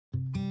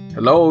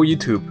Hello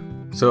YouTube.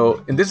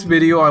 So in this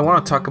video I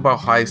want to talk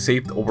about how I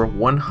saved over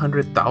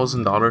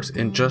 $100,000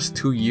 in just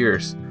 2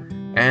 years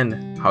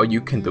and how you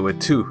can do it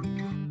too.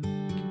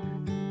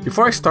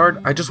 Before I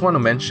start, I just want to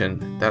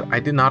mention that I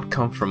did not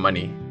come from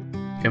money.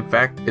 In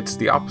fact, it's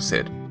the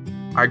opposite.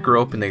 I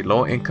grew up in a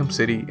low-income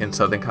city in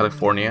Southern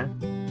California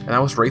and I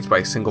was raised by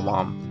a single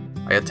mom.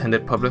 I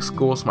attended public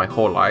schools my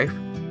whole life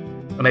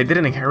and I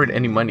didn't inherit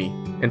any money.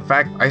 In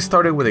fact, I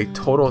started with a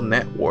total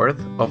net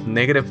worth of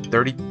negative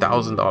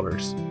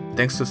 $30,000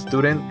 thanks to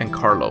student and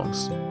car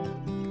loans.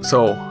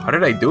 So how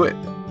did I do it?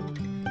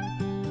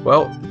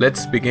 Well,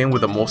 let's begin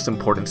with the most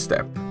important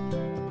step.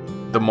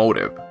 The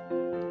motive.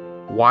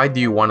 Why do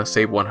you want to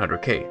save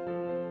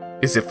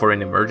 100K? Is it for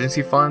an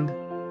emergency fund?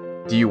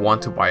 Do you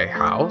want to buy a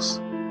house?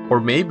 Or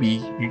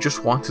maybe you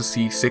just want to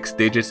see 6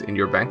 digits in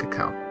your bank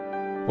account.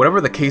 Whatever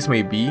the case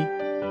may be,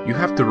 you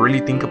have to really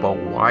think about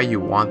why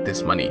you want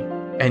this money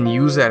and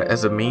use that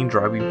as a main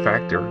driving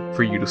factor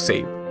for you to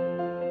save.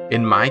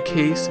 In my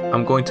case,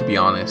 I'm going to be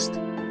honest,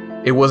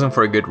 it wasn't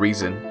for a good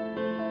reason,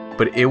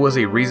 but it was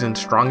a reason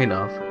strong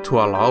enough to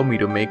allow me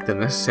to make the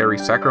necessary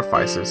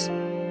sacrifices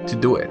to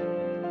do it.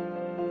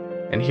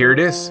 And here it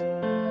is.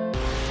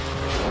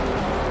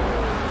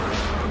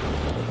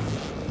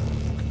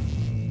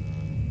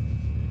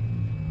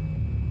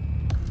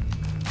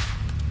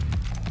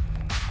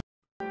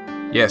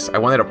 Yes, I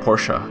wanted a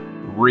Porsche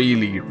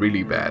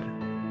really bad.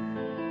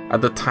 At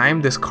the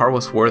time, this car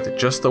was worth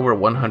just over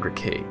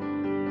 100K.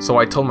 So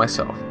I told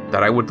myself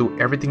that I would do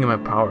everything in my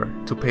power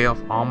to pay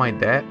off all my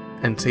debt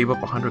and save up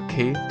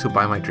 100K to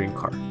buy my dream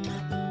car.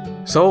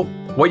 So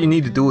what you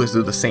need to do is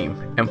do the same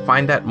and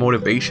find that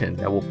motivation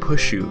that will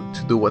push you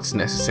to do what's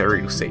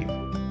necessary to save.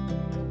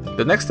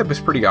 The next step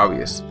is pretty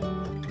obvious,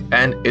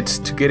 and it's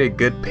to get a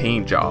good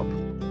paying job.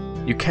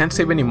 You can't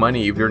save any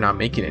money if you're not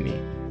making any.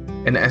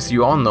 And as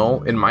you all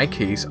know, in my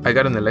case, I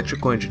got an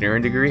electrical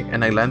engineering degree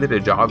and I landed a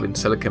job in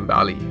Silicon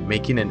Valley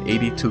making an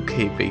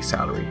 82K base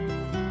salary.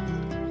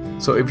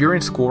 So if you're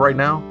in school right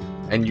now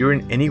and you're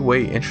in any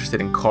way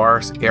interested in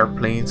cars,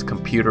 airplanes,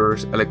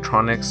 computers,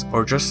 electronics,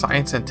 or just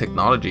science and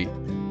technology,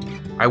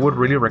 I would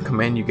really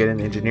recommend you get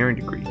an engineering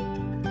degree.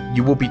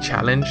 You will be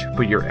challenged,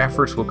 but your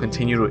efforts will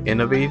continue to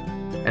innovate,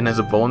 and as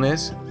a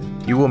bonus,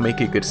 you will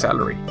make a good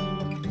salary.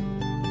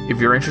 If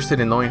you're interested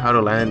in knowing how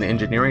to land an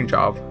engineering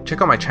job,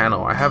 check out my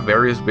channel. I have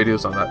various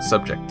videos on that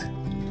subject.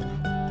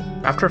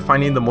 After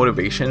finding the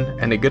motivation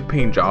and a good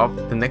paying job,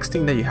 the next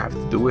thing that you have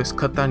to do is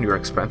cut down your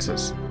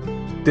expenses.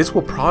 This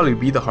will probably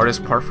be the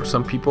hardest part for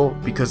some people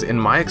because in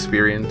my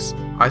experience,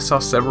 I saw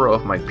several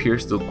of my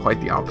peers do quite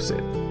the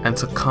opposite and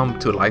succumb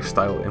to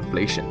lifestyle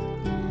inflation.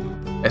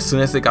 As soon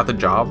as they got the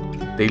job,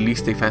 they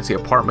leased a fancy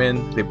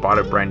apartment, they bought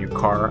a brand new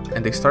car,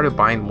 and they started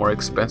buying more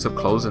expensive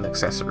clothes and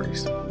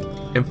accessories.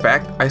 In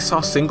fact, I saw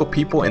single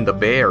people in the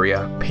Bay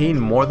Area paying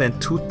more than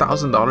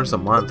 $2,000 a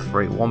month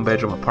for a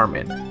 1-bedroom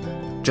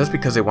apartment just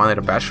because they wanted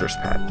a bachelor's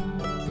pad.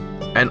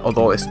 And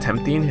although it's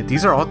tempting,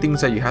 these are all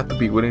things that you have to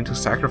be willing to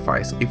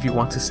sacrifice if you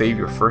want to save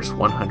your first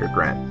 100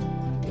 grand.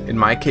 In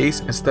my case,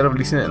 instead of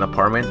leasing an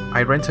apartment,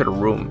 I rented a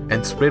room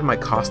and split my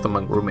cost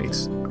among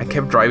roommates. I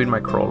kept driving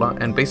my Corolla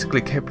and basically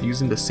kept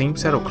using the same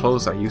set of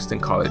clothes I used in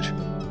college,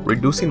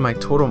 reducing my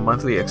total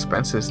monthly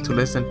expenses to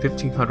less than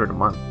 $1,500 a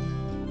month.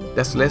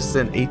 That's less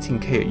than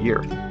 18K a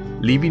year,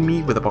 leaving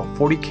me with about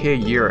 40K a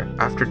year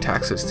after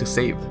taxes to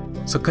save.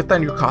 So cut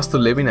down your cost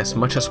of living as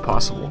much as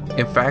possible.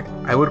 In fact,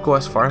 I would go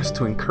as far as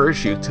to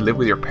encourage you to live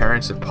with your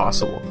parents if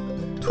possible,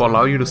 to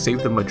allow you to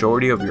save the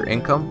majority of your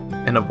income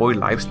and avoid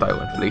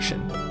lifestyle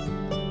inflation,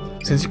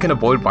 since you can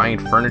avoid buying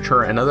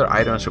furniture and other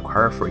items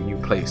required for a new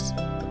place.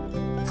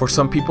 For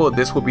some people,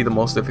 this will be the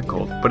most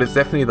difficult, but it's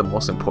definitely the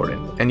most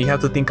important, and you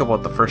have to think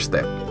about the first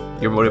step,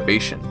 your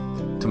motivation,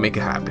 to make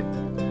it happen.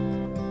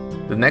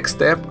 The next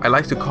step I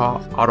like to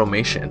call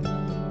automation.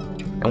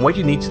 And what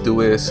you need to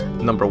do is,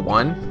 number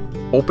 1,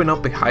 open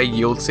up a high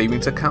yield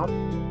savings account.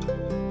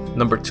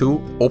 Number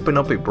 2, open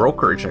up a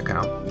brokerage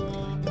account.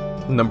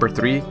 Number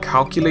 3,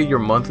 calculate your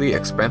monthly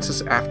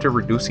expenses after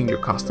reducing your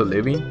cost of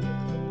living.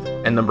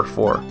 And number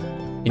 4,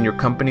 in your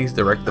company's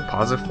direct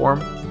deposit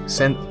form,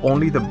 send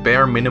only the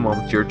bare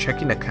minimum to your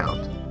checking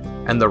account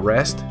and the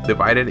rest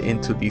divided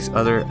into these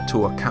other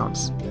 2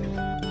 accounts.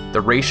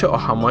 The ratio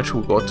of how much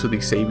will go to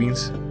these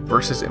savings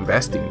versus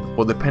investing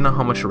will depend on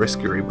how much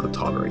risk you're able to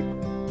tolerate.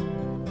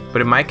 But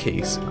in my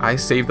case, I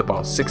saved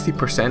about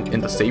 60% in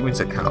the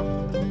savings account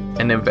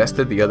and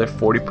invested the other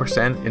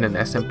 40% in an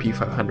S&P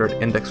 500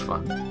 index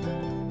fund.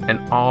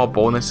 And all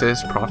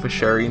bonuses, profit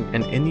sharing,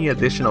 and any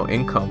additional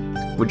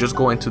income would just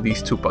go into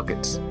these 2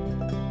 buckets.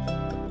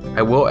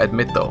 I will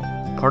admit though,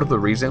 part of the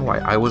reason why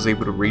I was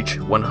able to reach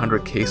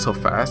 100K so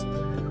fast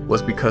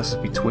was because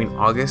between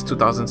August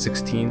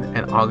 2016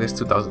 and August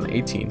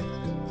 2018,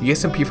 the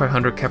S&P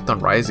 500 kept on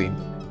rising,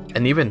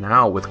 and even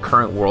now with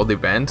current world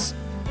events,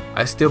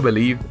 I still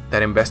believe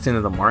that investing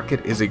in the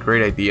market is a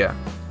great idea,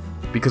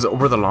 because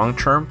over the long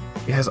term,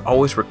 it has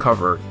always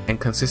recovered and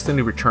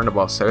consistently returned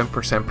about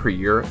 7% per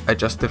year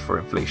adjusted for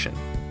inflation.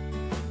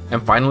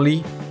 And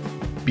finally,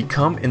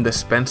 become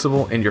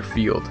indispensable in your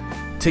field.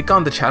 Take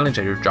on the challenge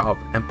at your job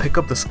and pick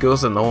up the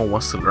skills that no one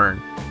wants to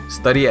learn.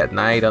 Study at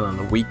night and on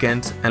the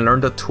weekends and learn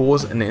the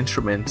tools and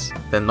instruments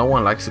that no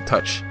one likes to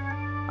touch.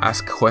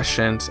 Ask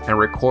questions and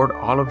record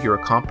all of your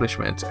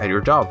accomplishments at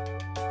your job.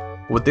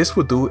 What this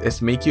will do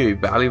is make you a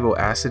valuable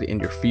asset in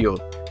your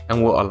field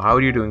and will allow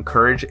you to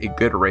encourage a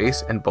good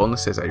raise and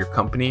bonuses at your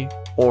company,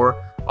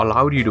 or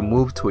allow you to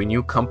move to a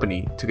new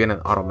company to get an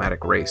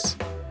automatic raise.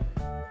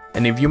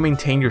 And if you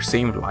maintain your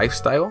same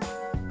lifestyle,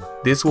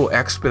 this will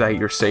expedite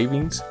your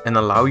savings and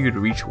allow you to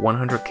reach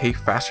 100K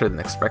faster than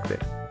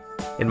expected.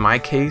 In my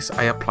case,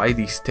 I applied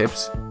these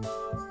tips,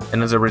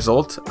 and as a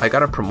result, I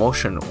got a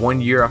promotion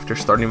 1 year after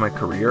starting my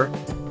career,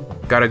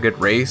 got a good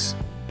raise,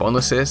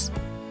 bonuses,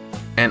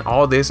 and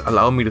all this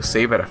allowed me to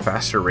save at a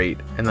faster rate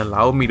and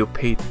allowed me to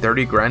pay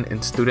 30 grand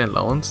in student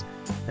loans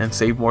and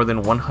save more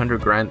than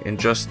 100 grand in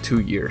just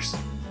 2 years.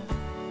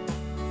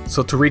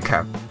 So to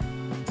recap,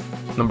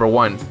 number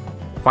 1,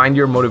 find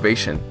your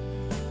motivation.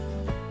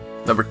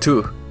 Number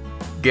 2,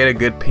 get a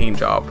good paying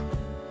job.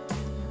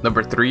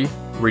 Number 3,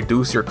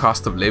 reduce your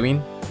cost of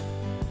living.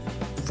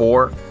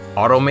 4,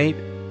 automate.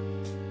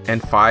 And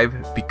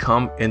 5,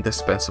 become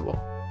indispensable.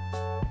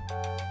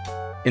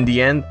 In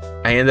the end,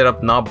 I ended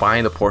up not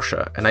buying the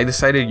Porsche and I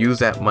decided to use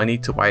that money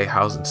to buy a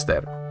house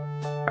instead.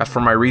 As for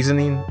my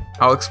reasoning,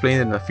 I'll explain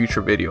it in a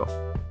future video.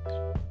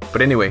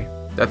 But anyway,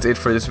 that's it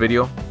for this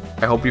video.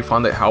 I hope you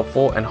found it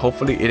helpful and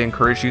hopefully it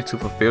encouraged you to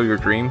fulfill your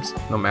dreams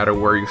no matter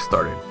where you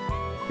started.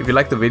 If you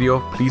liked the video,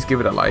 please give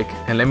it a like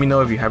and let me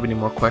know if you have any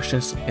more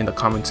questions in the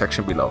comment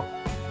section below.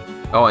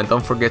 Oh, and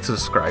don't forget to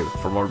subscribe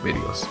for more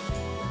videos.